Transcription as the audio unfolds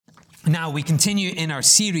Now, we continue in our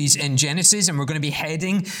series in Genesis, and we're going to be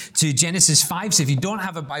heading to Genesis 5. So if you don't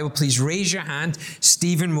have a Bible, please raise your hand.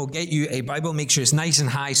 Stephen will get you a Bible. Make sure it's nice and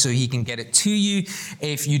high so he can get it to you.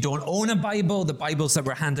 If you don't own a Bible, the Bibles that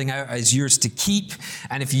we're handing out is yours to keep.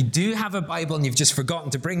 And if you do have a Bible and you've just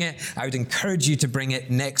forgotten to bring it, I would encourage you to bring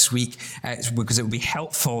it next week because it will be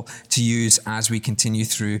helpful to use as we continue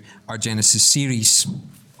through our Genesis series.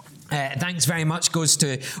 Thanks very much goes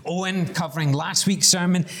to Owen covering last week's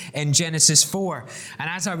sermon in Genesis 4. And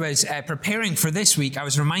as I was preparing for this week, I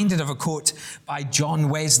was reminded of a quote by John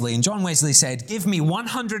Wesley. And John Wesley said, "Give me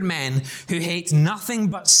 100 men who hate nothing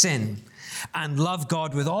but sin and love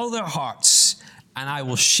God with all their hearts, and I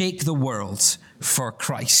will shake the world for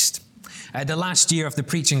Christ." The last year of the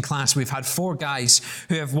preaching class, we've had 4 guys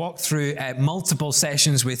who have walked through multiple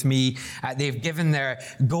sessions with me. They've given their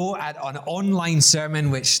go at an online sermon,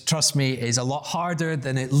 which, trust me, is a lot harder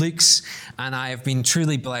than it looks. And I have been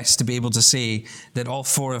truly blessed to be able to say that all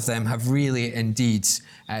 4 of them have really indeed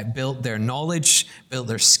built their knowledge, built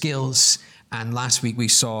their skills. And last week we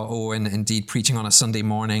saw Owen indeed preaching on a Sunday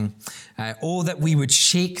morning. Oh, that we would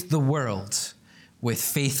shake the world with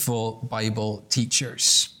faithful Bible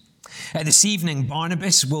teachers. This evening,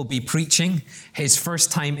 Barnabas will be preaching his first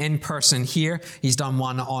time in person here. He's done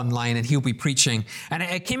one online and he'll be preaching. And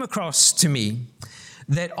it came across to me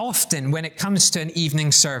that often when it comes to an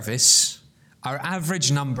evening service, our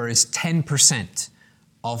average number is 10%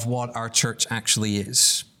 of what our church actually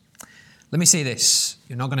is. Let me say this.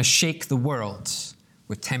 You're not going to shake the world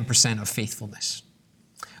with 10% of faithfulness.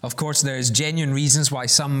 Of course, there's genuine reasons why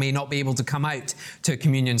some may not be able to come out to a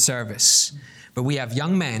communion service. But we have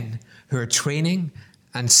young men who are training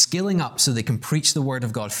and skilling up so they can preach the word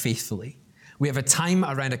of God faithfully. We have a time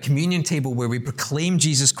around a communion table where we proclaim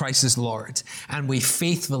Jesus Christ as Lord, and we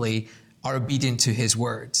faithfully are obedient to his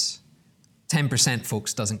words. 10%,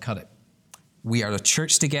 folks, doesn't cut it. We are a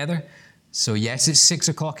church together. So yes, it's 6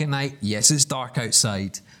 o'clock at night. Yes, it's dark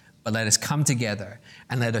outside. But let us come together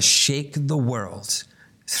and let us shake the world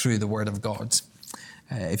through the word of God.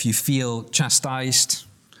 If you feel chastised,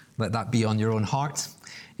 let that be on your own heart.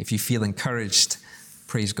 If you feel encouraged,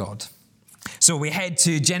 praise God. So we head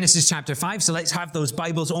to Genesis chapter 5. So let's have those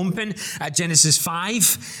Bibles open at Genesis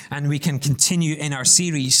 5, and we can continue in our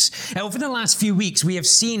series. Over the last few weeks, we have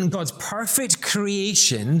seen God's perfect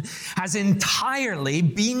creation has entirely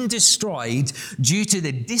been destroyed due to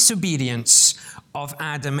the disobedience of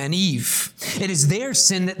Adam and Eve. It is their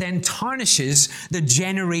sin that then tarnishes the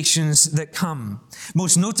generations that come.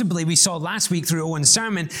 Most notably, we saw last week through Owen's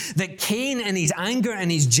sermon that Cain, in his anger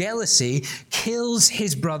and his jealousy, kills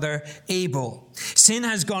his brother Abel. Sin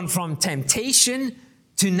has gone from temptation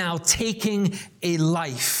to now taking a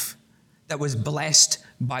life that was blessed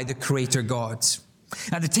by the Creator God.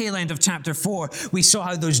 At the tail end of chapter 4, we saw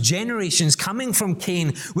how those generations coming from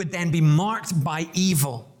Cain would then be marked by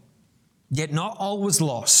evil. Yet not all was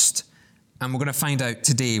lost, and we're going to find out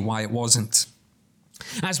today why it wasn't.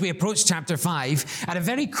 As we approach chapter 5, at a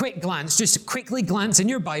very quick glance, just quickly glance in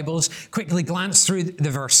your Bibles, quickly glance through the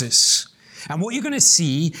verses. And what you're going to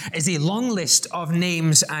see is a long list of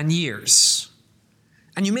names and years.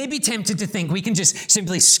 And you may be tempted to think we can just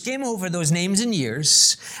simply skim over those names and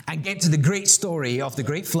years and get to the great story of the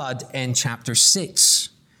great flood in chapter 6.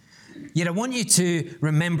 Yet I want you to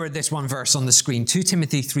remember this one verse on the screen, 2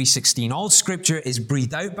 Timothy 3:16. All scripture is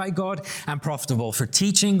breathed out by God and profitable for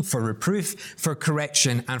teaching, for reproof, for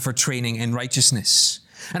correction, and for training in righteousness.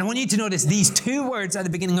 And I want you to notice these 2 words at the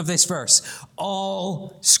beginning of this verse,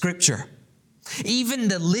 all scripture. Even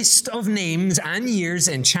the list of names and years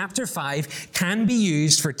in chapter 5 can be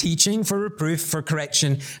used for teaching, for reproof, for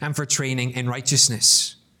correction, and for training in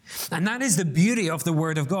righteousness. And that is the beauty of the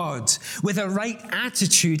Word of God. With a right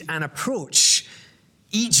attitude and approach,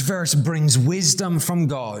 each verse brings wisdom from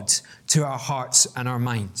God to our hearts and our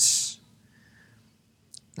minds.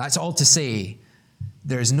 That's all to say,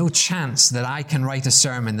 there is no chance that I can write a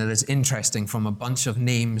sermon that is interesting from a bunch of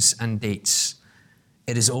names and dates.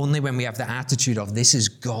 It is only when we have the attitude of this is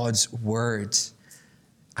God's Word.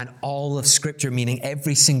 And all of Scripture, meaning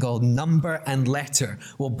every single number and letter,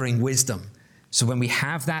 will bring wisdom. So when we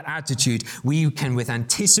have that attitude, we can, with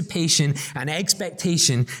anticipation and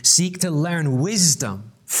expectation, seek to learn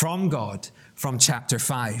wisdom from God from chapter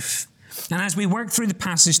 5. And as we work through the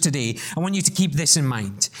passage today, I want you to keep this in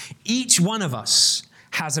mind. Each one of us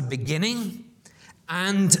has a beginning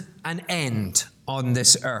and an end on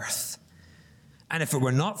this earth. And if it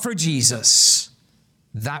were not for Jesus,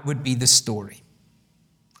 that would be the story.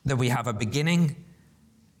 That we have a beginning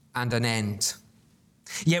and an end.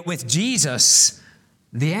 Yet with Jesus,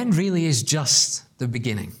 the end really is just the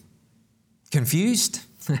beginning. Confused?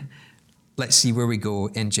 let's see where we go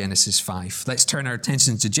in Genesis 5. Let's turn our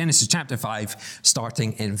attention to Genesis chapter 5,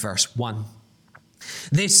 starting in verse 1.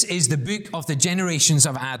 This is the book of the generations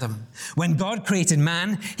of Adam. When God created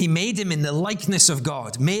man, he made him in the likeness of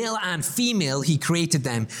God. Male and female, he created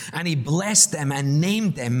them, and he blessed them and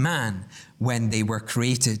named them man when they were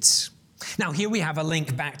created. Now, here we have a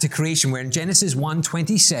link back to creation where in Genesis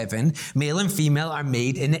 1:27, male and female are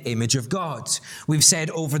made in the image of God. We've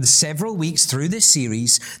said over the several weeks through this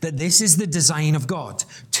series that this is the design of God,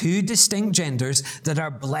 two distinct genders that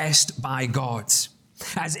are blessed by God.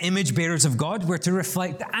 As image bearers of God, we're to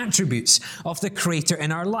reflect the attributes of the Creator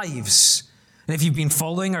in our lives. And if you've been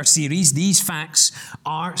following our series, these facts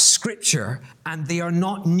are scripture and they are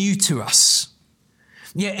not new to us.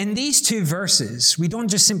 Yet in these two verses, we don't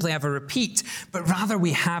just simply have a repeat, but rather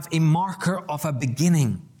we have a marker of a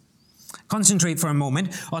beginning. Concentrate for a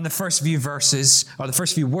moment on the first few verses, or the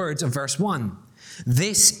first few words of verse 1.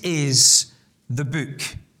 This is the book.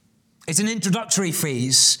 It's an introductory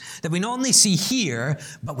phrase that we not only see here,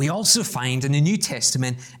 but we also find in the New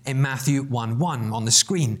Testament in Matthew 1:1 on the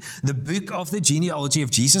screen. The book of the genealogy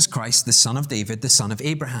of Jesus Christ, the son of David, the son of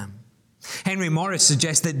Abraham. Henry Morris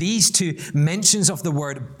suggests that these two mentions of the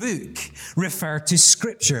word book refer to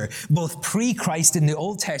Scripture, both pre-Christ in the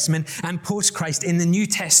Old Testament and post-Christ in the New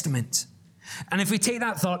Testament. And if we take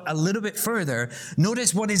that thought a little bit further,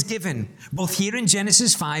 notice what is given, both here in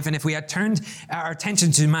Genesis 5, and if we had turned our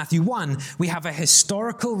attention to Matthew 1, we have a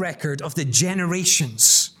historical record of the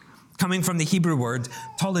generations coming from the Hebrew word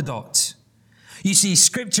toledot. You see,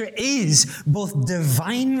 Scripture is both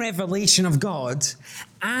divine revelation of God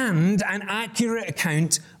and an accurate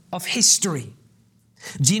account of history.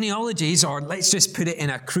 Genealogies, or let's just put it in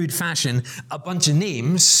a crude fashion, a bunch of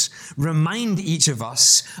names, remind each of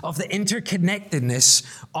us of the interconnectedness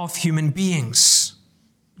of human beings.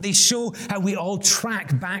 They show how we all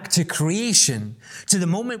track back to creation, to the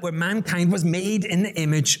moment where mankind was made in the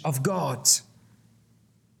image of God.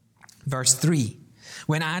 Verse 3.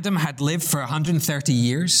 When Adam had lived for 130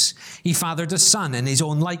 years, he fathered a son in his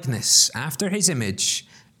own likeness, after his image,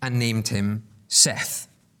 and named him Seth.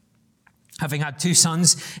 Having had two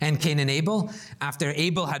sons in Cain and Abel, after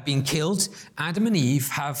Abel had been killed, Adam and Eve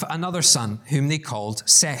have another son, whom they called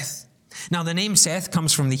Seth. Now the name Seth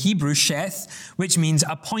comes from the Hebrew sheth, which means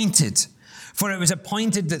appointed. For it was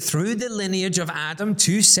appointed that through the lineage of Adam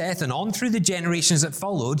to Seth and on through the generations that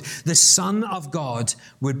followed, the Son of God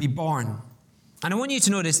would be born. And I want you to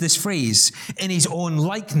notice this phrase, in his own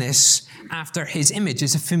likeness after his image,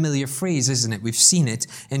 is a familiar phrase, isn't it? We've seen it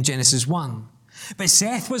in Genesis 1. But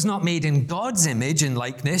Seth was not made in God's image and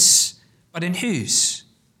likeness, but in whose?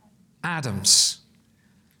 Adam's.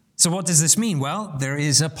 So what does this mean? Well, there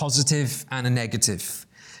is a positive and a negative.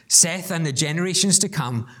 Seth and the generations to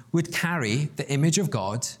come would carry the image of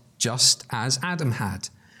God just as Adam had.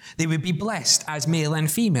 They would be blessed as male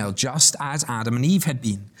and female, just as Adam and Eve had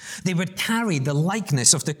been. They would carry the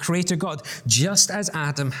likeness of the Creator God, just as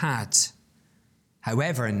Adam had.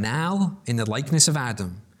 However, now, in the likeness of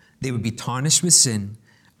Adam, they would be tarnished with sin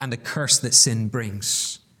and the curse that sin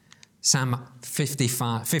brings. Psalm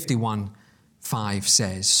 51:5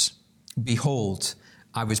 says, "Behold,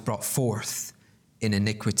 I was brought forth in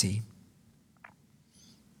iniquity."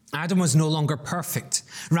 Adam was no longer perfect.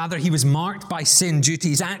 Rather, he was marked by sin due to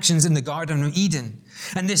his actions in the Garden of Eden.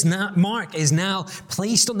 And this mark is now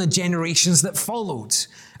placed on the generations that followed.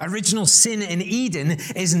 Original sin in Eden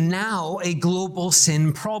is now a global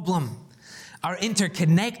sin problem. Our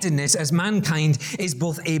interconnectedness as mankind is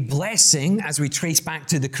both a blessing as we trace back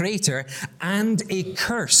to the Creator and a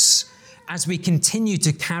curse as we continue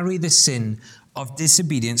to carry the sin of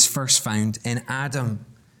disobedience first found in Adam.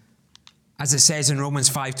 As it says in Romans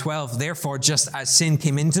 5:12, therefore, just as sin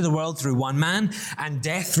came into the world through one man, and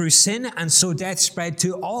death through sin, and so death spread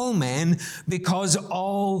to all men because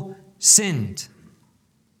all sinned.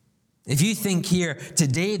 If you think here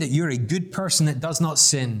today that you're a good person that does not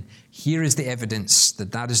sin, here is the evidence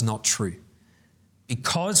that that is not true.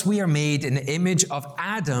 Because we are made in the image of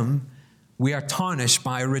Adam, we are tarnished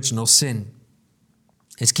by original sin.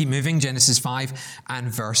 Let's keep moving, Genesis 5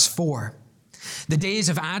 and verse 4. The days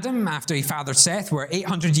of Adam after he fathered Seth were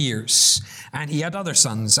 800 years, and he had other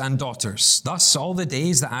sons and daughters. Thus all the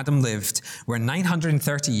days that Adam lived were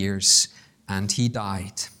 930 years, and he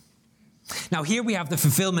died. Now here we have the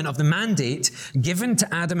fulfillment of the mandate given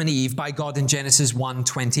to Adam and Eve by God in Genesis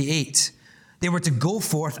 1:28. They were to go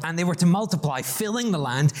forth and they were to multiply, filling the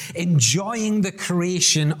land, enjoying the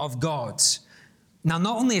creation of God. Now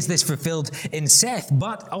not only is this fulfilled in Seth,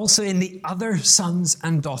 but also in the other sons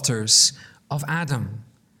and daughters of Adam.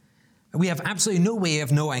 We have absolutely no way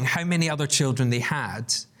of knowing how many other children they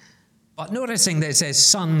had, But noticing that it says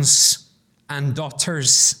sons and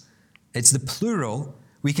daughters, it's the plural,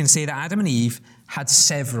 we can say that Adam and Eve had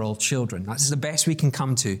several children. That's the best we can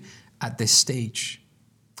come to at this stage.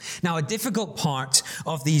 Now, a difficult part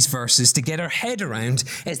of these verses to get our head around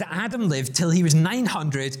is that Adam lived till he was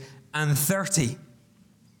 930.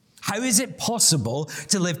 How is it possible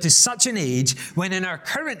to live to such an age when in our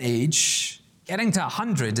current age, getting to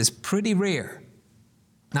 100 is pretty rare?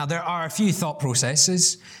 Now, there are a few thought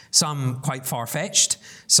processes, some quite far-fetched,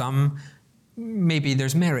 some maybe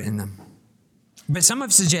there's merit in them. But some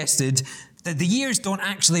have suggested that the years don't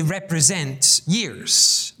actually represent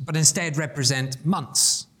years, but instead represent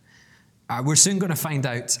months. We're soon going to find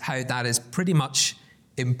out how that is pretty much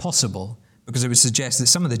impossible, because it would suggest that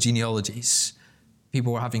some of the genealogies,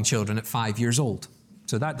 people were having children at 5 years old.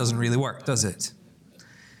 So that doesn't really work, does it?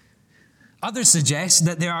 Others suggest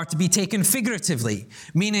that they are to be taken figuratively,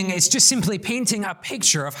 meaning it's just simply painting a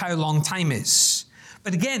picture of how long time is.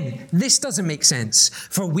 But again, this doesn't make sense,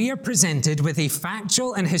 for we are presented with a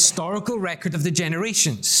factual and historical record of the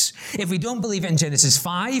generations. If we don't believe it in Genesis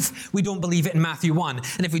 5, we don't believe it in Matthew 1.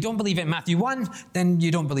 And if we don't believe it in Matthew 1, then you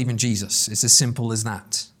don't believe in Jesus. It's as simple as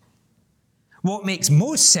that. What makes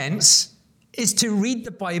most sense is to read the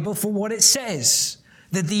Bible for what it says,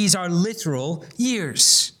 that these are literal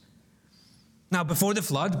years. Now, before the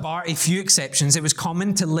flood, bar a few exceptions, it was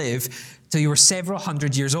common to live till you were several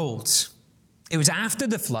hundred years old. It was after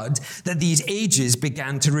the flood that these ages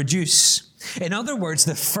began to reduce. In other words,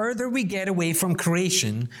 the further we get away from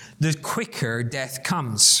creation, the quicker death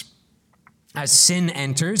comes. As sin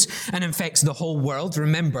enters and infects the whole world,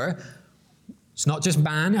 remember, it's not just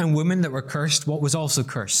man and woman that were cursed. What was also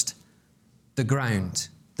cursed? The ground,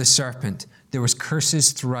 the serpent. There was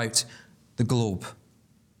curses throughout the globe.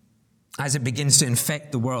 As it begins to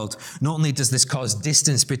infect the world, not only does this cause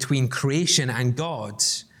distance between creation and God,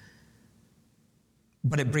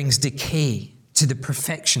 but it brings decay to the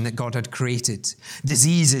perfection that God had created.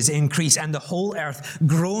 Diseases increase and the whole earth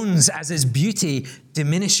groans as its beauty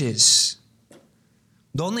diminishes.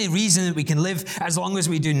 The only reason that we can live as long as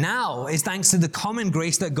we do now is thanks to the common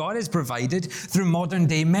grace that God has provided through modern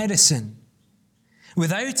day medicine.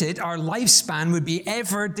 Without it, our lifespan would be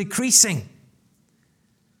ever decreasing.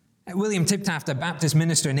 William Tiptaft, a Baptist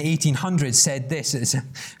minister in the 1800s, said this. It's a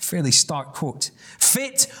fairly stark quote.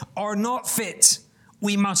 "Fit or not fit,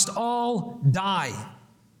 we must all die,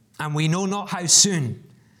 and we know not how soon.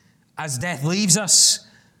 As death leaves us,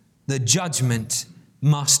 the judgment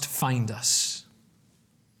must find us."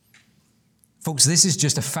 Folks, this is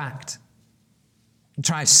just a fact. Don't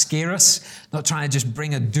try to scare us, not trying to just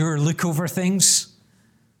bring a dour look over things.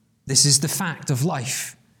 This is the fact of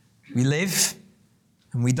life. We live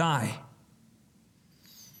and we die.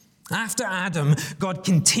 After Adam, God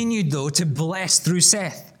continued, though, to bless through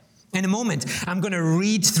Seth. In a moment, I'm going to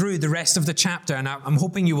read through the rest of the chapter, and I'm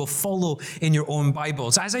hoping you will follow in your own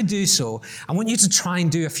Bibles. As I do so, I want you to try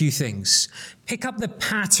and do a few things. Pick up the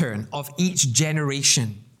pattern of each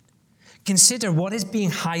generation. Consider what is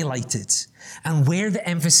being highlighted and where the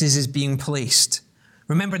emphasis is being placed.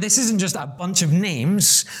 Remember, this isn't just a bunch of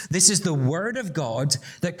names. This is the Word of God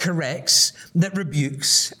that corrects, that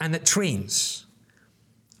rebukes, and that trains.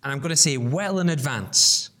 And I'm going to say well in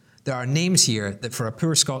advance, there are names here that for a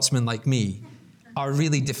poor Scotsman like me are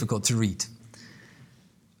really difficult to read.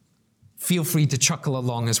 Feel free to chuckle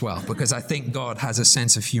along as well, because I think God has a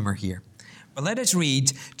sense of humor here. But let us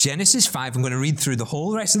read Genesis 5. I'm going to read through the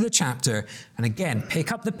whole rest of the chapter. And again,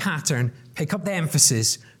 pick up the pattern, pick up the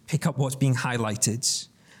emphasis, pick up what's being highlighted.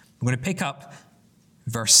 I'm going to pick up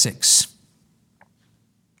verse 6.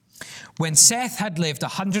 When Seth had lived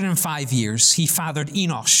 105 years, he fathered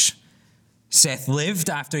Enosh. Seth lived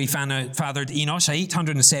after he fathered Enosh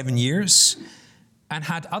 807 years and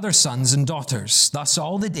had other sons and daughters. Thus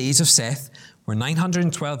all the days of Seth were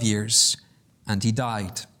 912 years, and he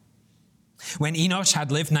died. When Enosh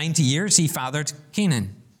had lived 90 years, he fathered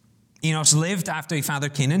Canaan. Enosh lived after he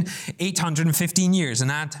fathered Canaan 815 years and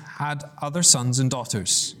had other sons and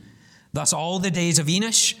daughters. Thus all the days of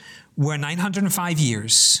Enosh were 905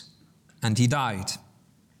 years, and he died.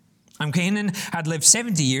 And Canaan had lived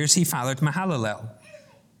 70 years, he fathered Mahalalel.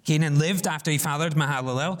 Canaan lived after he fathered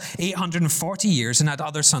Mahalalel 840 years and had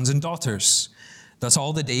other sons and daughters. Thus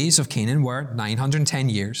all the days of Canaan were 910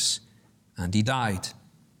 years, and he died.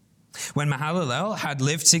 When Mahalalel had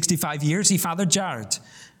lived 65 years, he fathered Jared.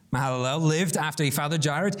 Mahalalel lived after he fathered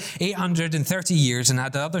Jared 830 years and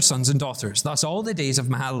had other sons and daughters. Thus all the days of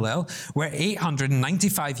Mahalalel were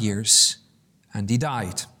 895 years, and he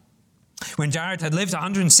died. When Jared had lived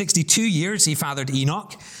 162 years, he fathered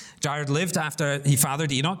Enoch. Jared lived after he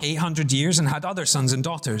fathered Enoch 800 years and had other sons and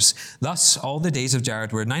daughters. Thus, all the days of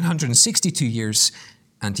Jared were 962 years,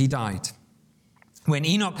 and he died. When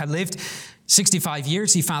Enoch had lived 65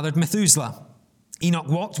 years, he fathered Methuselah. Enoch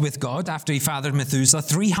walked with God after he fathered Methuselah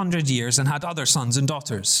 300 years and had other sons and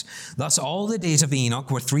daughters. Thus, all the days of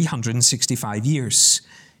Enoch were 365 years.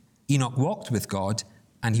 Enoch walked with God,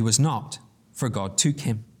 and he was not, for God took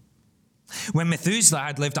him. When Methuselah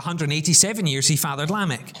had lived 187 years, he fathered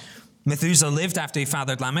Lamech. Methuselah lived after he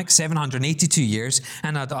fathered Lamech 782 years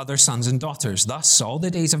and had other sons and daughters. Thus, all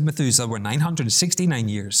the days of Methuselah were 969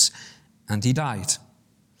 years, and he died.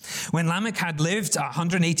 When Lamech had lived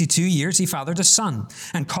 182 years, he fathered a son,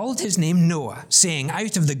 and called his name Noah, saying,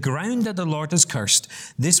 out of the ground that the Lord has cursed,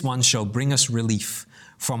 this one shall bring us relief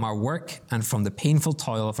from our work and from the painful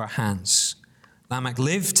toil of our hands. Lamech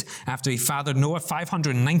lived after he fathered Noah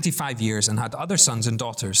 595 years and had other sons and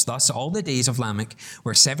daughters. Thus, all the days of Lamech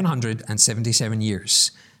were 777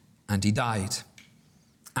 years, and he died.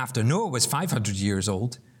 After Noah was 500 years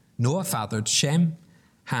old, Noah fathered Shem,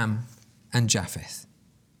 Ham, and Japheth.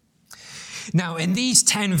 Now, in these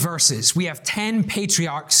 10 verses, we have 10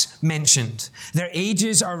 patriarchs mentioned. Their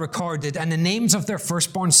ages are recorded, and the names of their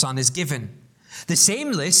firstborn son is given. The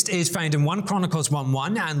same list is found in 1 Chronicles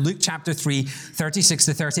 1:1 and Luke chapter 3, 36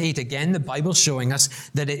 to 38. Again, the Bible showing us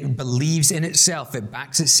that it believes in itself. It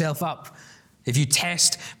backs itself up. If you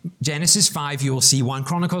test Genesis 5, you will see 1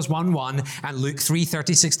 Chronicles 1:1 and Luke 3,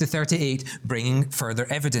 36 to 38 bringing further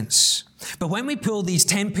evidence. But when we pull these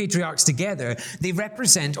 10 patriarchs together, they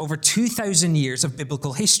represent over 2,000 years of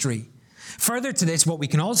biblical history. Further to this, what we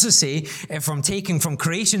can also say, from taking from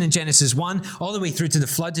creation in Genesis 1 all the way through to the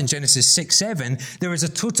flood in Genesis 6-7, there is a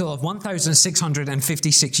total of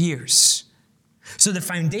 1,656 years. So the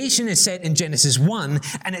foundation is set in Genesis 1,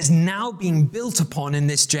 and it's now being built upon in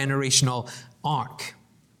this generational arc.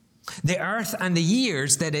 The earth and the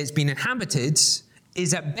years that it's been inhabited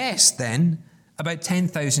is at best then about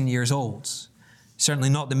 10,000 years old. Certainly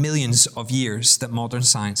not the millions of years that modern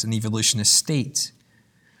science and evolutionists state.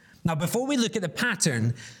 Now, before we look at the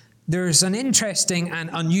pattern, there's an interesting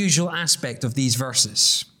and unusual aspect of these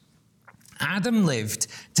verses. Adam lived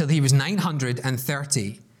till he was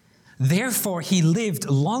 930. Therefore, he lived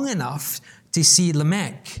long enough to see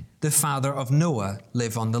Lamech, the father of Noah,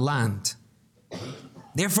 live on the land.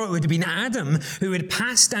 Therefore, it would have been Adam who would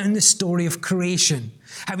pass down the story of creation,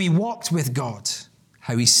 how he walked with God,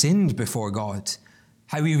 how he sinned before God,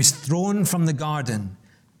 how he was thrown from the garden,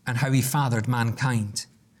 and how he fathered mankind.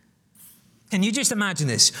 Can you just imagine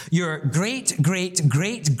this? Your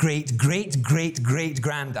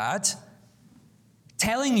great-great-great-great-great-great-great-granddad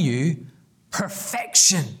telling you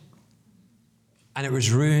perfection, and it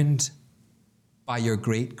was ruined by your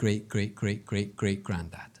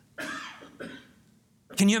great-great-great-great-great-great-granddad.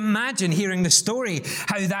 Can you imagine hearing the story,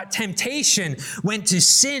 how that temptation went to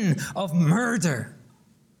sin of murder,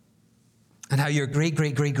 and how your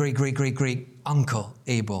great-great-great-great-great-great-great uncle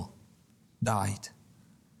Abel died?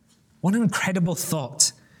 What an incredible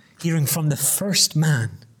thought, hearing from the first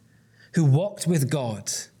man who walked with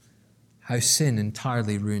God, how sin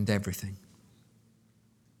entirely ruined everything.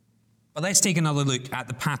 But let's take another look at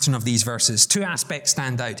the pattern of these verses. Two aspects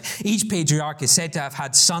stand out. Each patriarch is said to have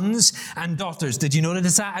had sons and daughters. Did you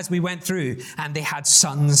notice that as we went through? And they had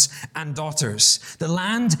sons and daughters. The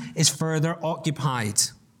land is further occupied.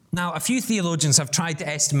 Now, a few theologians have tried to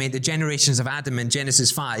estimate the generations of Adam in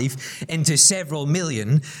Genesis 5 into several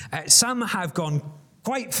million. Some have gone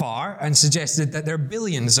quite far and suggested that there are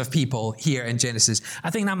billions of people here in Genesis. I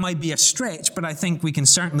think that might be a stretch, but I think we can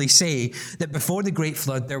certainly say that before the Great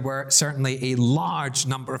Flood, there were certainly a large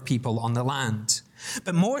number of people on the land.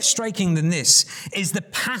 But more striking than this is the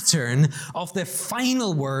pattern of the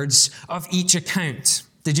final words of each account.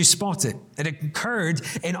 Did you spot it? It occurred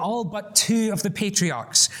in all but two of the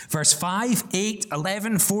patriarchs. Verse 5, 8,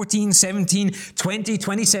 11, 14, 17, 20,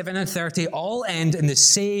 27, and 30 all end in the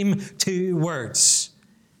same two words.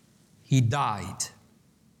 He died.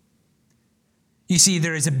 You see,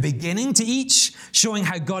 there is a beginning to each, showing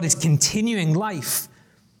how God is continuing life.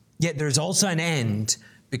 Yet there is also an end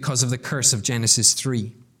because of the curse of Genesis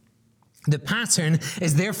 3. The pattern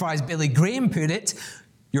is therefore, as Billy Graham put it,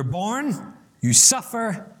 you're born, you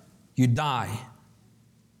suffer, you die.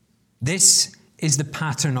 This is the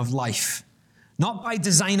pattern of life. Not by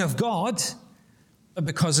design of God, but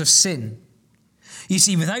because of sin. You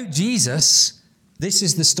see, without Jesus, this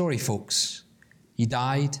is the story, folks. He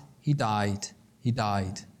died, he died, he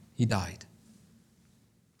died, he died.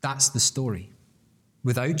 That's the story.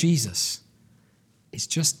 Without Jesus, it's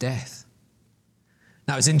just death.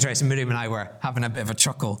 Now, it's interesting, Miriam and I were having a bit of a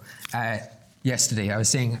chuckle yesterday. I was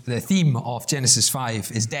saying the theme of Genesis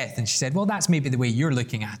 5 is death. And she said, well, that's maybe the way you're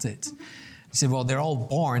looking at it. She said, well, they're all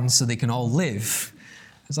born so they can all live.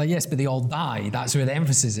 I was like, yes, but they all die. That's where the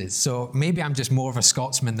emphasis is. So maybe I'm just more of a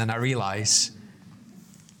Scotsman than I realize.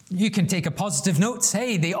 You can take a positive note.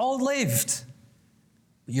 Hey, they all lived.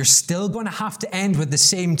 But you're still going to have to end with the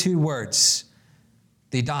same two words.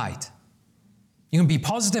 They died. You can be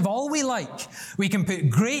positive all we like. We can put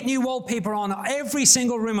great new wallpaper on every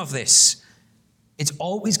single room of this. It's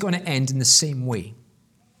always going to end in the same way,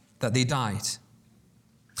 that they died.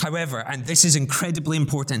 However, and this is incredibly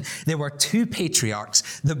important, there were two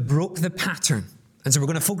patriarchs that broke the pattern. And so we're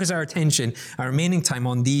going to focus our attention, our remaining time,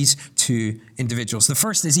 on these two individuals. The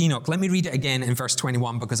first is Enoch. Let me read it again in verse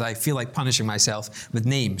 21 because I feel like punishing myself with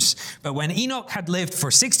names. But when Enoch had lived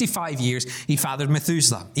for 65 years, he fathered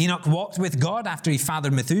Methuselah. Enoch walked with God after he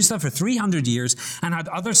fathered Methuselah for 300 years and had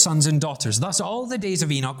other sons and daughters. Thus all the days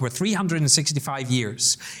of Enoch were 365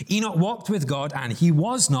 years. Enoch walked with God and he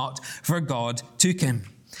was not, for God took him.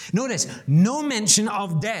 Notice, no mention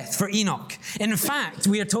of death for Enoch. In fact,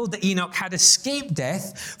 we are told that Enoch had escaped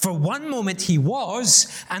death. For one moment he was,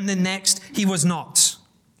 and the next he was not.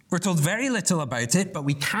 We're told very little about it, but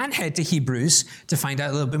we can head to Hebrews to find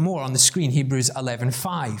out a little bit more on the screen. Hebrews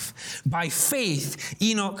 11:5. By faith,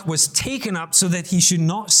 Enoch was taken up so that he should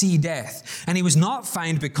not see death, and he was not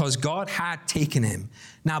found because God had taken him.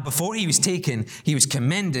 Now, before he was taken, he was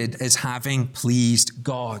commended as having pleased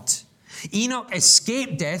God. Enoch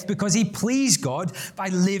escaped death because he pleased God by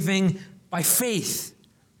living by faith.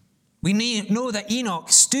 We know that Enoch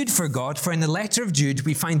stood for God, for in the letter of Jude,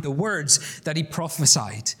 we find the words that he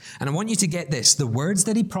prophesied. And I want you to get this. The words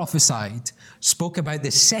that he prophesied spoke about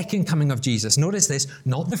the second coming of Jesus. Notice this,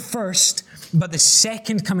 not the first, but the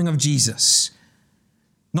second coming of Jesus.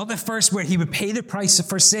 Not the first where he would pay the price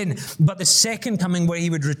for sin, but the second coming where he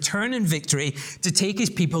would return in victory to take his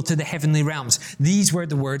people to the heavenly realms. These were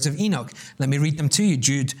the words of Enoch. Let me read them to you,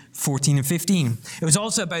 Jude 14 and 15. It was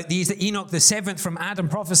also about these that Enoch, the seventh from Adam,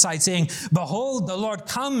 prophesied, saying, behold, the Lord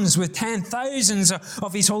comes with 10,000s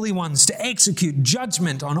of his holy ones to execute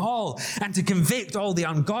judgment on all and to convict all the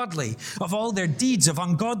ungodly of all their deeds of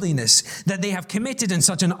ungodliness that they have committed in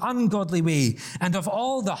such an ungodly way, and of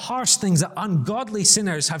all the harsh things that ungodly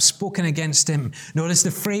sinners have spoken against him. Notice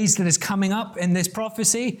the phrase that is coming up in this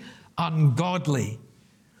prophecy, ungodly.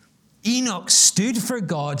 Enoch stood for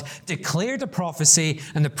God, declared a prophecy,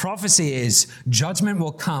 and the prophecy is judgment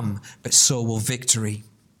will come, but so will victory.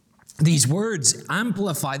 These words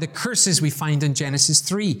amplify the curses we find in Genesis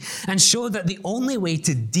 3 and show that the only way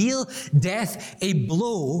to deal death a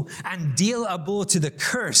blow and deal a blow to the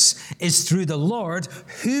curse is through the Lord,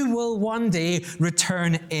 who will one day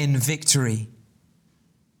return in victory.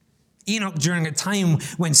 Enoch, during a time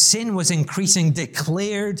when sin was increasing,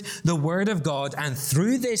 declared the word of God, and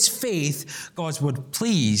through this faith, God was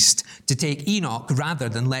pleased to take Enoch rather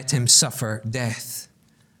than let him suffer death.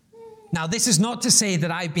 Now, this is not to say that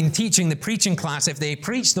I've been teaching the preaching class, if they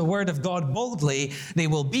preach the word of God boldly, they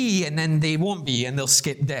will be, and then they won't be, and they'll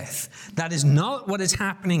skip death. That is not what is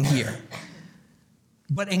happening here.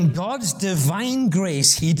 But in God's divine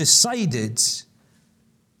grace, he decided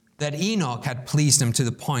that Enoch had pleased him to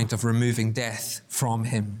the point of removing death from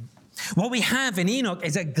him. What we have in Enoch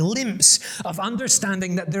is a glimpse of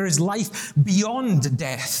understanding that there is life beyond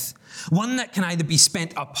death, one that can either be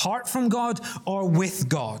spent apart from God or with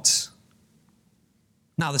God.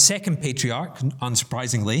 Now, the second patriarch,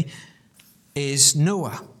 unsurprisingly, is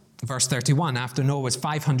Noah. Verse 31, after Noah was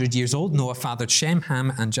 500 years old, Noah fathered Shem,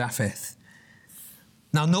 Ham, and Japheth.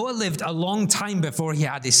 Now, Noah lived a long time before he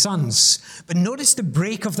had his sons. But notice the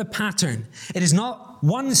break of the pattern. It is not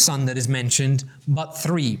one son that is mentioned, but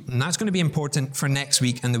three. And that's going to be important for next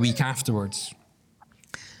week and the week afterwards.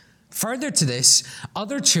 Further to this,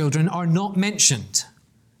 other children are not mentioned.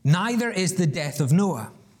 Neither is the death of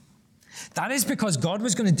Noah. That is because God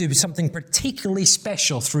was going to do something particularly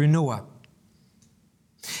special through Noah.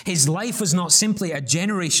 His life was not simply a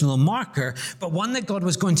generational marker, but one that God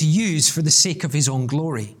was going to use for the sake of his own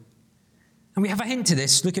glory. And we have a hint to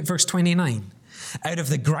this. Look at verse 29. Out of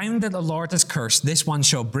the ground that the Lord has cursed, this one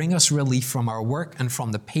shall bring us relief from our work and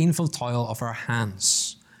from the painful toil of our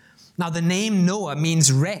hands. Now, the name Noah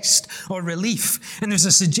means rest or relief. And there's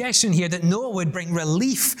a suggestion here that Noah would bring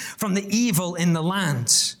relief from the evil in the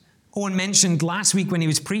land. Owen mentioned last week when he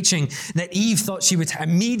was preaching that Eve thought she would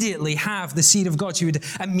immediately have the seed of God. She would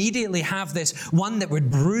immediately have this one that would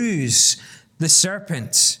bruise the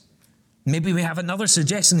serpent. Maybe we have another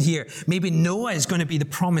suggestion here. Maybe Noah is going to be the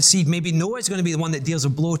promised seed. Maybe Noah is going to be the one that deals a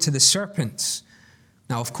blow to the serpent.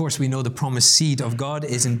 Now, of course, we know the promised seed of God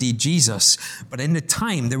is indeed Jesus, but in the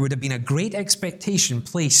time, there would have been a great expectation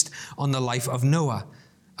placed on the life of Noah,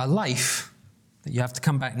 a life that you have to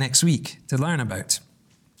come back next week to learn about,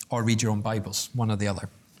 or read your own Bibles, one or the other.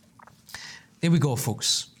 There we go,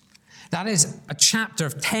 folks. That is a chapter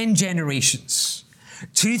of 10 generations,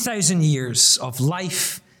 2,000 years of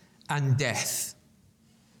life and death.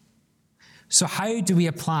 So how do we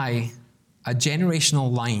apply a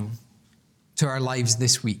generational line to our lives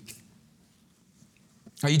this week?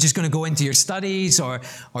 Are you just going to go into your studies or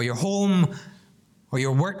your home or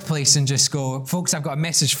your workplace and just go, folks, I've got a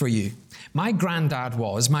message for you. My granddad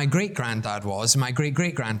was, my great-granddad was, my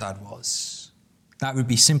great-great-granddad was. That would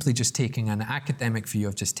be simply just taking an academic view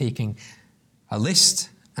of just taking a list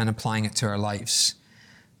and applying it to our lives.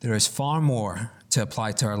 There is far more to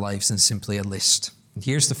apply to our lives than simply a list. And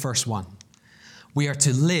here's the first one. We are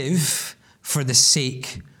to live for the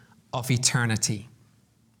sake of eternity.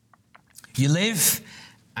 You live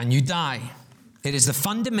and you die. It is the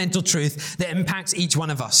fundamental truth that impacts each one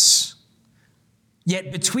of us.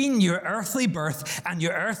 Yet between your earthly birth and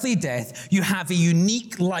your earthly death, you have a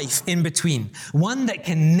unique life in between. One that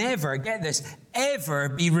can never, get this, ever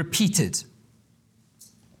be repeated.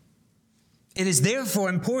 It is therefore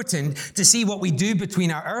important to see what we do between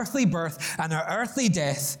our earthly birth and our earthly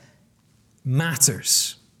death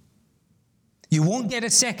matters. You won't get a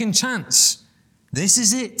second chance. This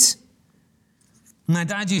is it. My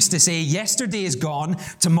dad used to say, yesterday is gone,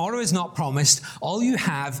 tomorrow is not promised, all you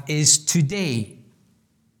have is today.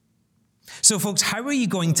 So folks, how are you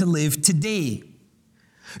going to live today?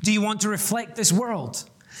 Do you want to reflect this world?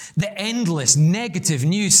 The endless negative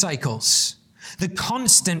news cycles, the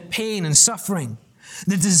constant pain and suffering,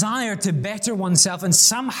 the desire to better oneself and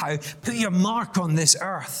somehow put your mark on this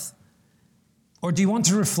earth? Or do you want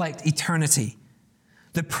to reflect eternity?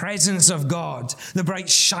 The presence of God, the bright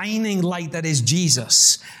shining light that is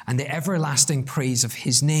Jesus, and the everlasting praise of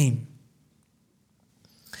his name.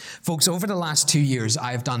 Folks, over the last 2 years,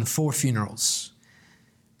 I have done 4 funerals.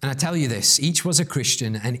 And I tell you this, each was a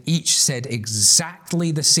Christian and each said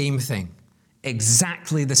exactly the same thing.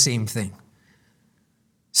 Exactly the same thing.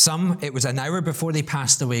 Some, it was an hour before they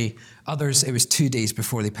passed away. Others, it was 2 days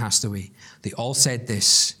before they passed away. They all said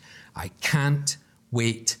this, I can't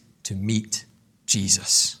wait to meet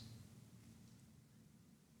Jesus.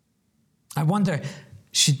 I wonder,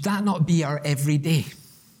 should that not be our everyday?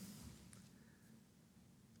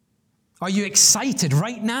 Are you excited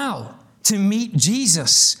right now to meet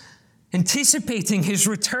Jesus, anticipating his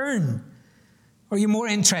return? Or are you more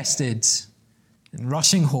interested in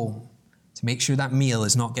rushing home to make sure that meal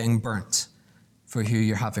is not getting burnt for who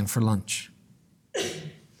you're having for lunch?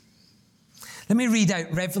 Let me read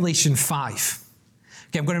out Revelation 5.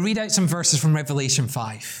 Okay, I'm going to read out some verses from Revelation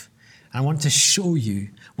 5. And I want to show you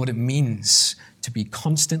what it means to be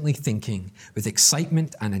constantly thinking with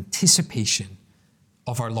excitement and anticipation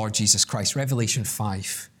of our Lord Jesus Christ. Revelation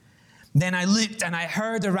 5. Then I looked and I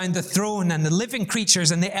heard around the throne and the living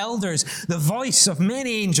creatures and the elders the voice of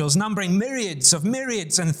many angels, numbering myriads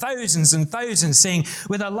and thousands, saying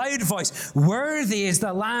with a loud voice, worthy is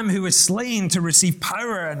the Lamb who was slain to receive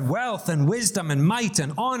power and wealth and wisdom and might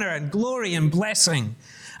and honor and glory and blessing.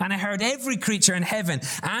 And I heard every creature in heaven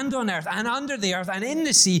and on earth and under the earth and in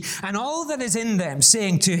the sea and all that is in them,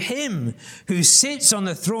 saying, to him who sits on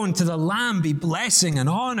the throne, to the Lamb be blessing and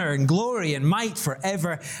honor and glory and might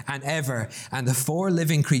forever and ever. And the 4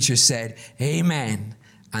 living creatures said, Amen.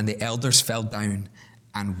 And the elders fell down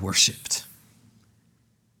and worshipped.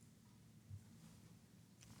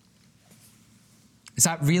 Is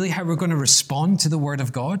that really how we're going to respond to the word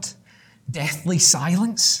of God? Deathly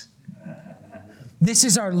silence? This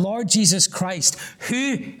is our Lord Jesus Christ,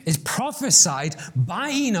 who is prophesied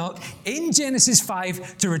by Enoch in Genesis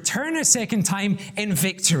 5 to return a second time in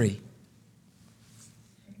victory.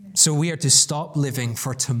 So we are to stop living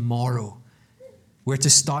for tomorrow. We're to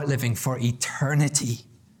start living for eternity.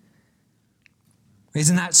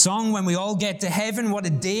 Isn't that song, when we all get to heaven, what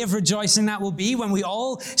a day of rejoicing that will be? When we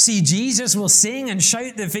all see Jesus, we'll sing and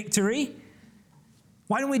shout the victory.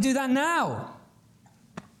 Why don't we do that now?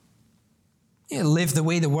 You live the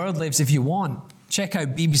way the world lives if you want. Check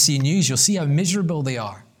out BBC News. You'll see how miserable they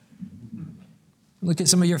are. Look at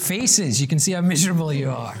some of your faces. You can see how miserable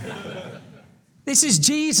you are. This is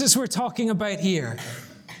Jesus we're talking about here.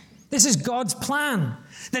 This is God's plan.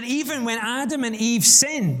 That even when Adam and Eve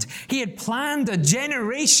sinned, he had planned a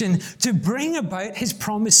generation to bring about his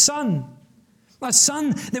promised son. A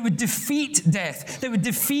son that would defeat death, that would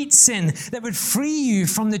defeat sin, that would free you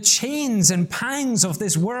from the chains and pangs of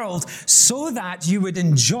this world so that you would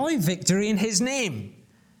enjoy victory in his name.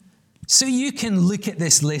 So you can look at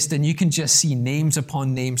this list and you can just see names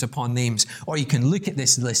upon names upon names. Or you can look at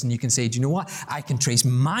this list and you can say, do you know what? I can trace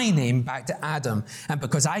my name back to Adam. And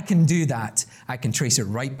because I can do that, I can trace it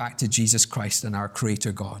right back to Jesus Christ and our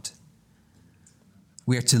Creator God.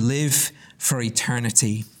 We are to live for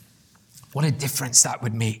eternity. What a difference that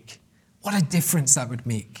would make. What a difference that would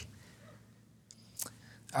make.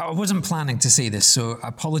 I wasn't planning to say this, so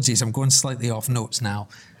apologies. I'm going slightly off notes now.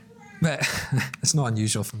 But it's not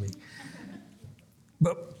unusual for me.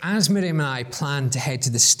 But as Miriam and I plan to head to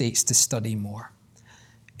the States to study more,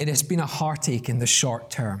 it has been a heartache in the short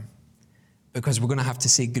term because we're going to have to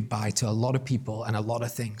say goodbye to a lot of people and a lot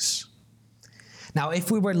of things. Now, if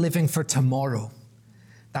we were living for tomorrow,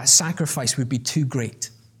 that sacrifice would be too great.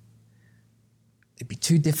 It'd be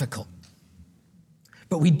too difficult.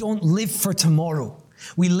 But we don't live for tomorrow.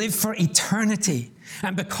 We live for eternity.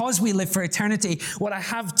 And because we live for eternity, what I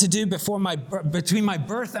have to do between my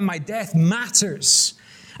birth and my death matters.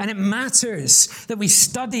 And it matters that we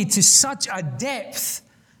study to such a depth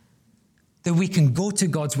that we can go to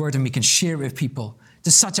God's word and we can share it with people to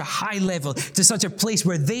such a high level, to such a place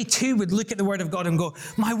where they too would look at the word of God and go,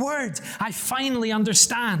 my word, I finally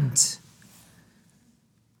understand.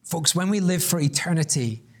 Folks, when we live for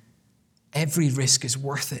eternity, every risk is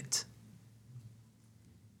worth it.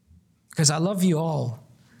 Because I love you all,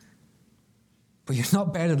 but you're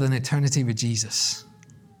not better than eternity with Jesus.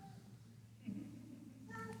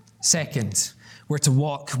 Second, we're to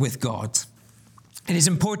walk with God. It is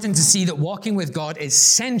important to see that walking with God is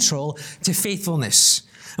central to faithfulness.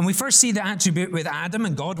 And we first see the attribute with Adam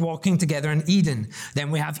and God walking together in Eden.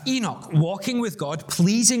 Then we have Enoch walking with God,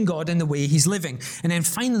 pleasing God in the way he's living. And then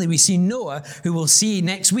finally we see Noah, who we'll see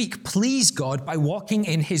next week, please God by walking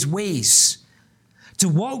in his ways. To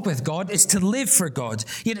walk with God is to live for God.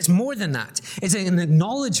 Yet it's more than that. It's an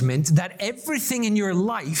acknowledgement that everything in your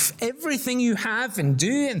life, everything you have and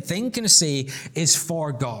do and think and say is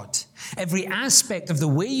for God. Every aspect of the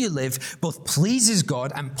way you live both pleases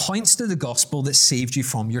God and points to the gospel that saved you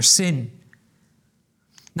from your sin.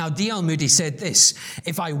 Now, D.L. Moody said this,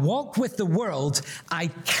 if I walk with the world, I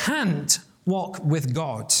can't walk with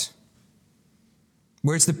God.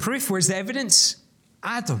 Where's the proof? Where's the evidence?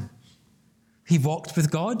 Adam. He walked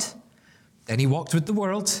with God, then he walked with the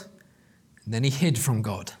world, and then he hid from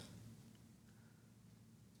God.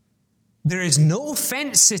 There is no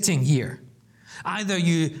fence sitting here. Either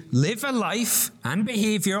you live a life and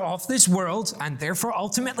behavior of this world, and therefore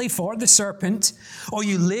ultimately for the serpent, or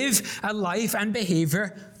you live a life and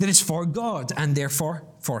behavior that is for God, and therefore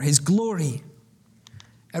for his glory.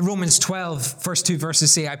 Romans 12, first two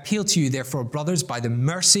verses say, I appeal to you, therefore, brothers, by the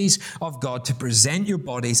mercies of God, to present your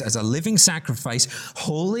bodies as a living sacrifice,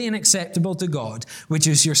 holy and acceptable to God, which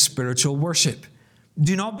is your spiritual worship.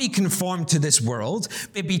 Do not be conformed to this world,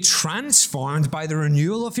 but be transformed by the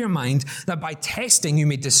renewal of your mind, that by testing you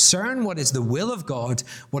may discern what is the will of God,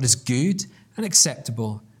 what is good and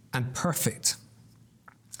acceptable and perfect.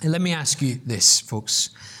 And let me ask you this,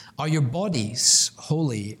 folks. Are your bodies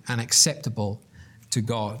holy and acceptable to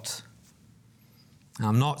God?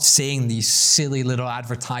 I'm not saying these silly little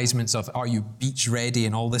advertisements of, are you beach ready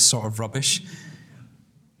and all this sort of rubbish.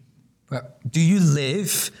 But do you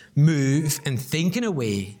live, move, and think in a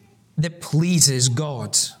way that pleases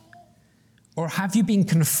God? Or have you been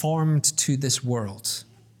conformed to this world?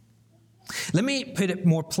 Let me put it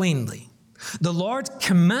more plainly. The Lord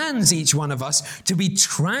commands each one of us to be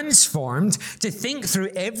transformed, to think through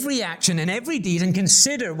every action and every deed and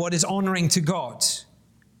consider what is honoring to God.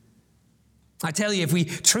 I tell you, if we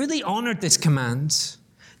truly honored this command,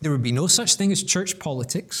 there would be no such thing as church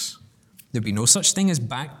politics. There'd be no such thing as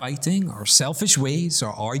backbiting or selfish ways or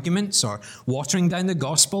arguments or watering down the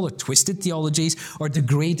gospel or twisted theologies or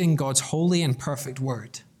degrading God's holy and perfect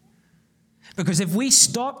word. Because if we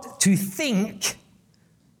stopped to think,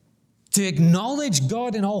 to acknowledge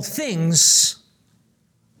God in all things,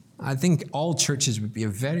 I think all churches would be a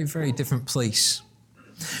very, very different place.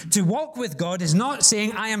 To walk with God is not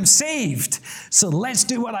saying, I am saved, so let's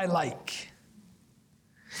do what I like.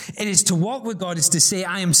 It is to walk with God is to say,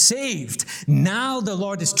 I am saved. Now the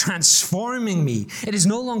Lord is transforming me. It is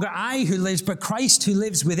no longer I who lives, but Christ who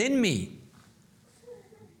lives within me.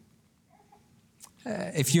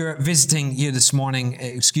 If you're visiting here this morning,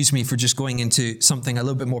 excuse me for just going into something a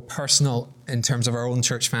little bit more personal in terms of our own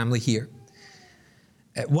church family here.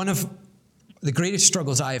 One of the greatest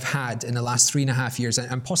struggles I have had in the last 3.5 years,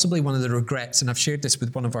 and possibly one of the regrets, and I've shared this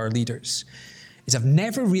with one of our leaders, is I've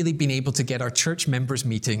never really been able to get our church members'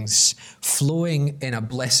 meetings flowing in a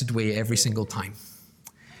blessed way every single time.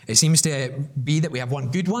 It seems to be that we have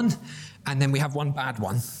one good one, and then we have one bad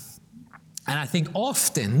one. And I think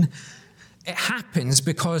often it happens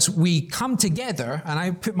because we come together, and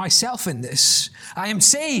I put myself in this. I am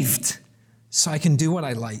saved, so I can do what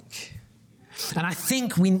I like. And I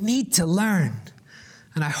think we need to learn,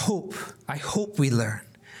 and I hope we learn,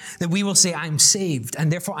 that we will say, I'm saved,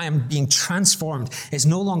 and therefore I am being transformed. It's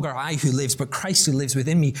no longer I who lives, but Christ who lives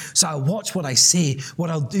within me. So I'll watch what I say, what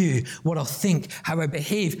I'll do, what I'll think, how I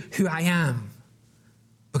behave, who I am,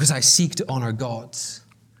 because I seek to honor God.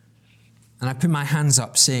 And I put my hands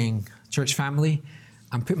up saying, church family,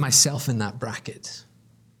 I'm putting myself in that bracket.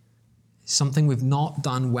 It's something we've not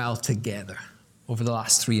done well together over the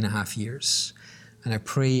last 3.5 years. And I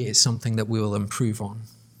pray it's something that we will improve on.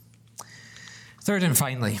 Third and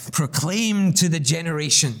finally, proclaim to the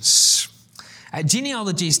generations.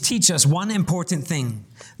 Genealogies teach us one important thing: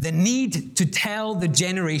 the need to tell the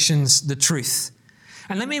generations the truth.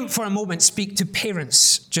 And let me for a moment speak to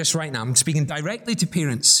parents just right now. I'm speaking directly to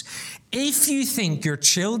parents. If you think your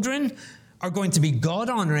children are going to be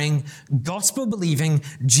God-honoring, gospel-believing,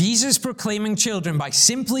 Jesus-proclaiming children by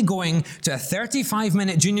simply going to a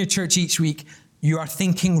 35-minute junior church each week, you are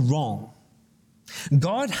thinking wrong.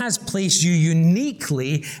 God has placed you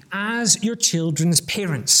uniquely as your children's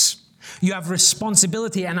parents. You have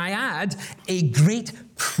responsibility, and I add, a great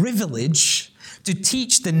privilege to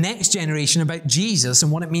teach the next generation about Jesus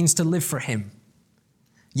and what it means to live for him.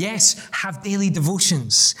 Yes, have daily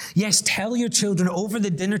devotions. Yes, tell your children over the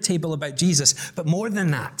dinner table about Jesus. But more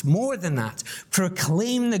than that,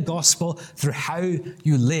 proclaim the gospel through how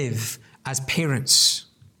you live as parents.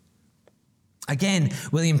 Again,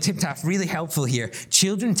 William Tiptaf, really helpful here.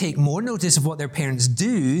 Children take more notice of what their parents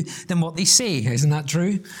do than what they say. Isn't that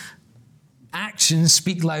true? Actions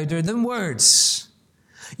speak louder than words.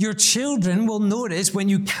 Your children will notice when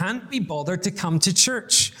you can't be bothered to come to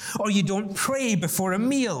church, or you don't pray before a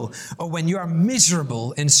meal, or when you are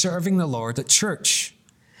miserable in serving the Lord at church.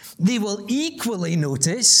 They will equally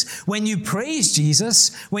notice when you praise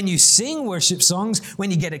Jesus, when you sing worship songs,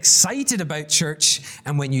 when you get excited about church,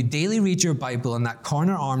 and when you daily read your Bible in that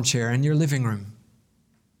corner armchair in your living room.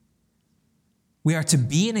 We are to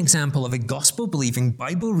be an example of a gospel-believing,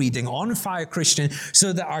 Bible-reading, on-fire Christian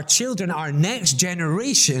so that our children, our next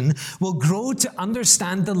generation, will grow to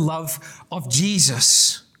understand the love of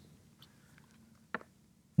Jesus.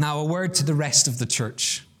 Now, a word to the rest of the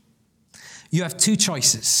church. You have two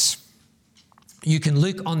choices. You can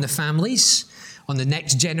look on the families, on the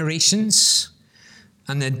next generations,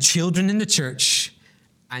 and the children in the church,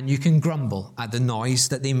 and you can grumble at the noise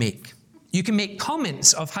that they make. You can make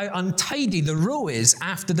comments of how untidy the row is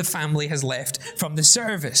after the family has left from the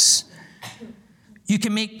service. You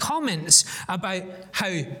can make comments about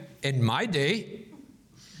how, in my day,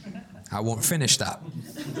 I won't finish that.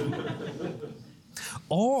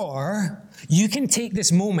 Or you can take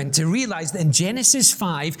this moment to realize that in Genesis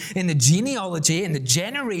 5, in the genealogy, in the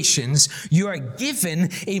generations, you are given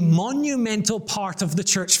a monumental part of the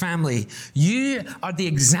church family. You are the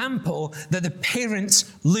example that the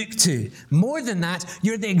parents look to. More than that,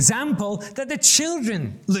 you're the example that the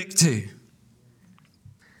children look to.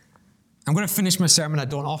 I'm going to finish my sermon. I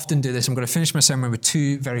don't often do this. I'm going to finish my sermon with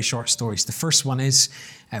two very short stories. The first one is,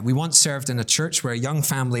 we once served in a church where a young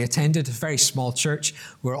family attended, a very small church.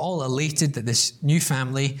 We were all elated that this new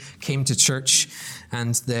family came to church,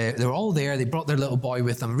 and they were all there. They brought their little boy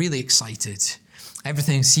with them, really excited.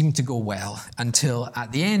 Everything seemed to go well until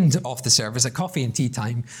at the end of the service, at coffee and tea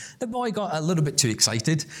time, the boy got a little bit too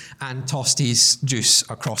excited and tossed his juice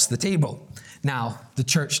across the table. Now, the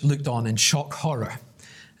church looked on in shock horror.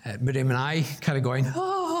 Miriam and I kind of going,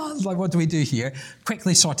 like, what do we do here?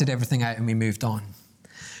 Quickly sorted everything out and we moved on.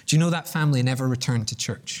 Do you know that family never returned to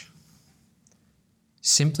church?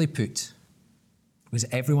 Simply put, because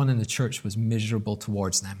everyone in the church was miserable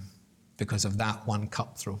towards them because of that one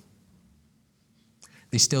cup throw.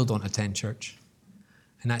 They still don't attend church.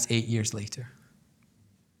 And that's 8 years later.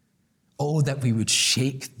 Oh, that we would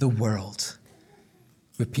shake the world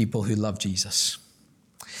with people who love Jesus.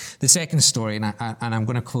 The second story, and I'm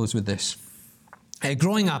going to close with this.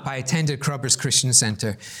 Growing up, I attended Crubbers Christian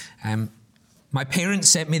Centre. My parents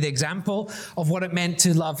set me the example of what it meant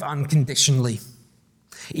to love unconditionally.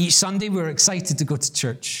 Each Sunday, we were excited to go to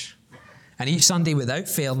church. And each Sunday, without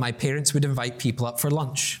fail, my parents would invite people up for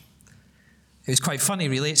lunch. It was quite funny,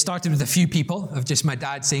 really. It started with a few people, of just my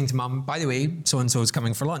dad saying to Mum, by the way, so-and-so is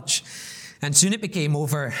coming for lunch. And soon it became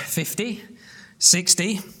over 50,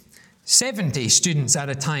 60, 70 students at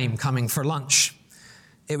a time coming for lunch.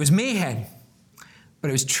 It was mayhem, but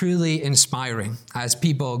it was truly inspiring as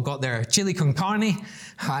people got their chili con carne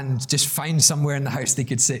and just find somewhere in the house they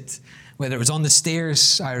could sit Whether it was on the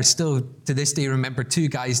stairs, I still to this day remember two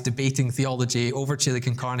guys debating theology over chili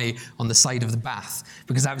con carne on the side of the bath,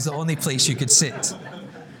 because that was the only place you could sit.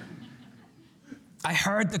 I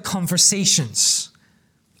heard the conversations.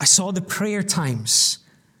 I saw the prayer times.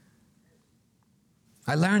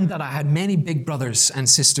 I learned that I had many big brothers and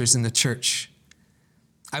sisters in the church.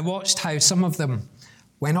 I watched how some of them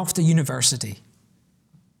went off to university,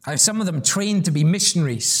 how some of them trained to be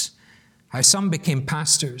missionaries, how some became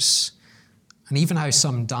pastors, and even how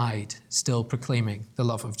some died still proclaiming the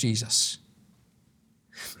love of Jesus.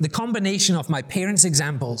 The combination of my parents'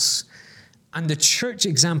 examples and the church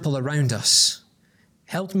example around us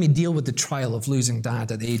helped me deal with the trial of losing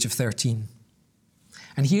Dad at the age of 13.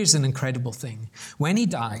 And here's an incredible thing. When he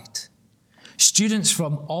died, students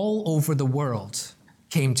from all over the world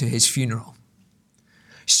came to his funeral.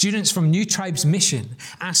 Students from New Tribes Mission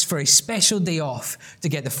asked for a special day off to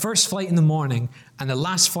get the first flight in the morning and the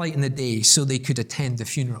last flight in the day so they could attend the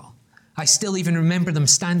funeral. I still even remember them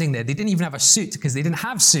standing there. They didn't even have a suit because they didn't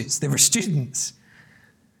have suits. They were students.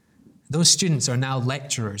 Those students are now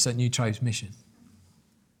lecturers at New Tribes Mission.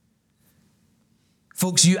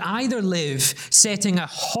 Folks, you either live setting a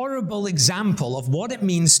horrible example of what it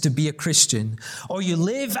means to be a Christian, or you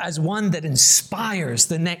live as one that inspires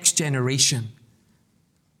the next generation.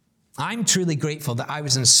 I'm truly grateful that I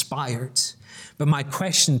was inspired, but my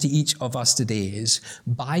question to each of us today is,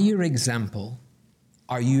 by your example,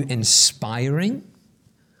 are you inspiring,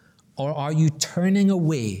 or are you turning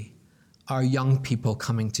away our young people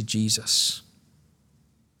coming to Jesus?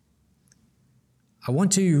 I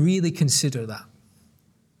want to really consider that.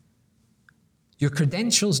 Your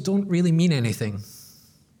credentials don't really mean anything.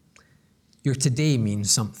 Your today means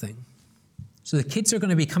something. So the kids are going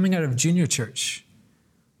to be coming out of junior church.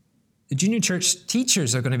 The junior church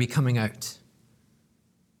teachers are going to be coming out.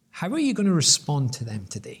 How are you going to respond to them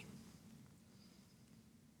today?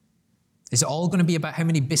 Is it all going to be about how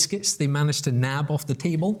many biscuits they managed to nab off the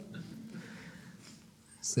table?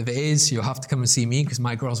 So if it is, you'll have to come and see me because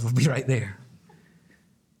my girls will be right there.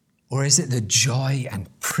 Or is it the joy and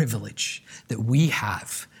privilege that we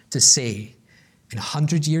have to say, in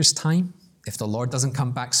 100 years' time, if the Lord doesn't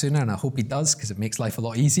come back sooner, and I hope he does because it makes life a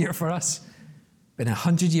lot easier for us, but in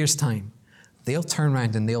 100 years' time, they'll turn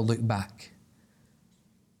around and they'll look back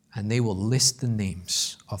and they will list the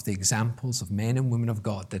names of the examples of men and women of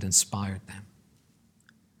God that inspired them.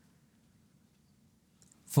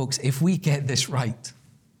 Folks, if we get this right,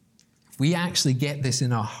 if we actually get this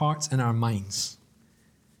in our hearts and our minds,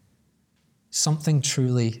 something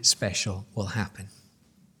truly special will happen.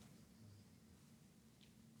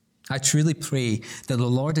 I truly pray that the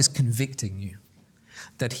Lord is convicting you,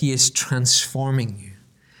 that he is transforming you,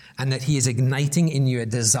 and that he is igniting in you a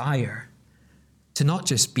desire to not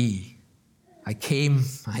just be, I came,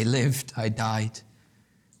 I lived, I died,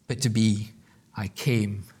 but to be, I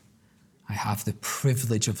came, I have the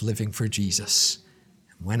privilege of living for Jesus.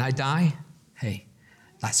 And when I die, hey,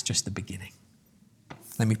 that's just the beginning.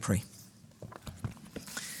 Let me pray.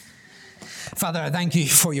 Father, I thank you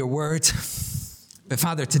for your word. But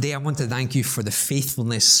Father, today I want to thank you for the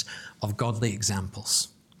faithfulness of godly examples.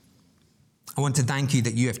 I want to thank you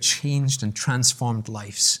that you have changed and transformed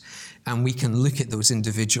lives, and we can look at those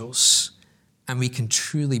individuals and we can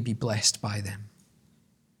truly be blessed by them.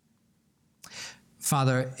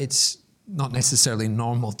 Father, it's not necessarily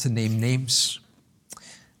normal to name names,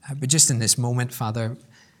 but just in this moment, Father,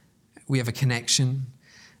 we have a connection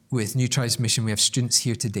with New Tribes Mission. We have students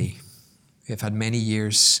here today. We have had many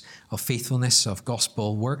years of faithfulness, of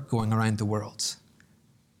gospel work going around the world.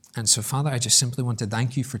 And so, Father, I just simply want to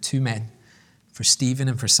thank you for two men, for Stephen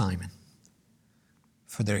and for Simon,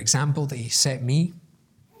 for their example they set me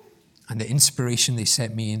and the inspiration they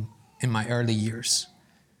set me in my early years.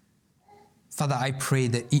 Father, I pray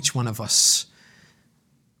that each one of us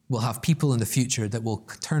will have people in the future that will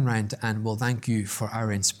turn around and will thank you for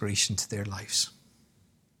our inspiration to their lives.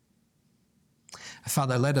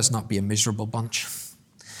 Father, let us not be a miserable bunch.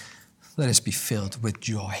 Let us be filled with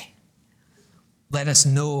joy. Let us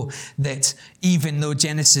know that even though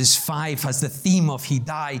Genesis 5 has the theme of he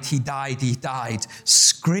died, he died, he died,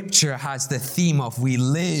 Scripture has the theme of we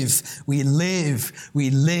live, we live,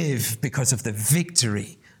 we live because of the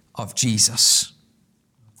victory of Jesus.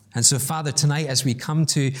 And so, Father, tonight as we come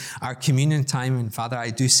to our communion time, and Father,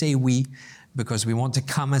 I do say we, because we want to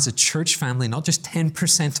come as a church family, not just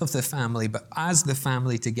 10% of the family, but as the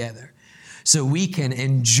family together. So we can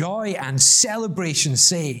enjoy and celebration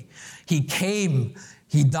say, he came,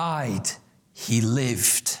 he died, he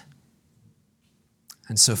lived.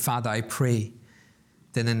 And so, Father, I pray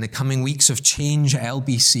that in the coming weeks of change at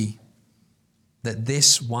LBC, that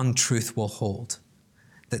this one truth will hold,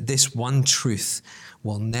 that this one truth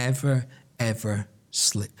will never, ever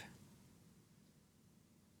slip.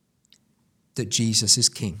 That Jesus is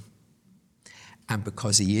King. And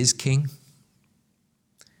because he is King,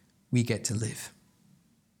 we get to live.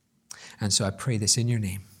 And so I pray this in your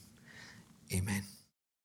name. Amen.